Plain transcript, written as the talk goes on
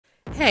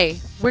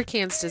Hey, we're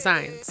Kaans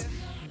Designs.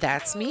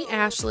 That's me,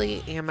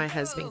 Ashley, and my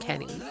husband,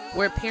 Kenny.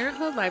 We're a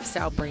parenthood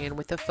lifestyle brand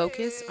with a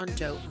focus on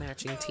dope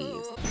matching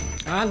tees.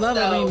 I love a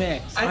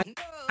remix.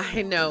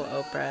 I know,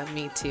 Oprah,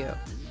 me too.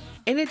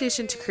 In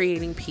addition to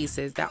creating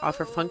pieces that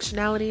offer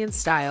functionality and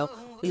style,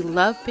 we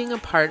love being a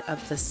part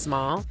of the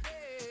small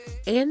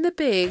and the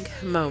big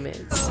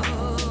moments.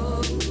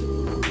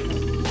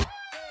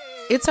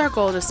 It's our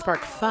goal to spark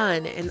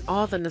fun and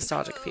all the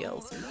nostalgic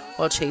feels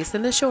while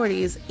chasing the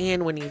shorties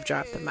and when you've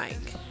dropped the mic.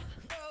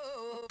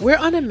 We're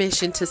on a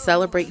mission to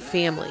celebrate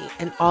family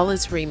and all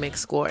its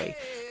remix glory.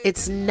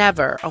 It's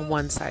never a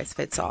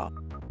one-size-fits-all.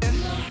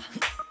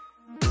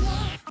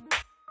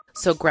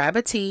 So grab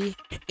a tee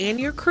and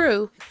your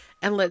crew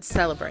and let's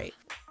celebrate.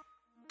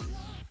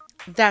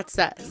 That's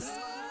us.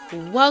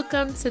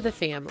 Welcome to the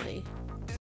family.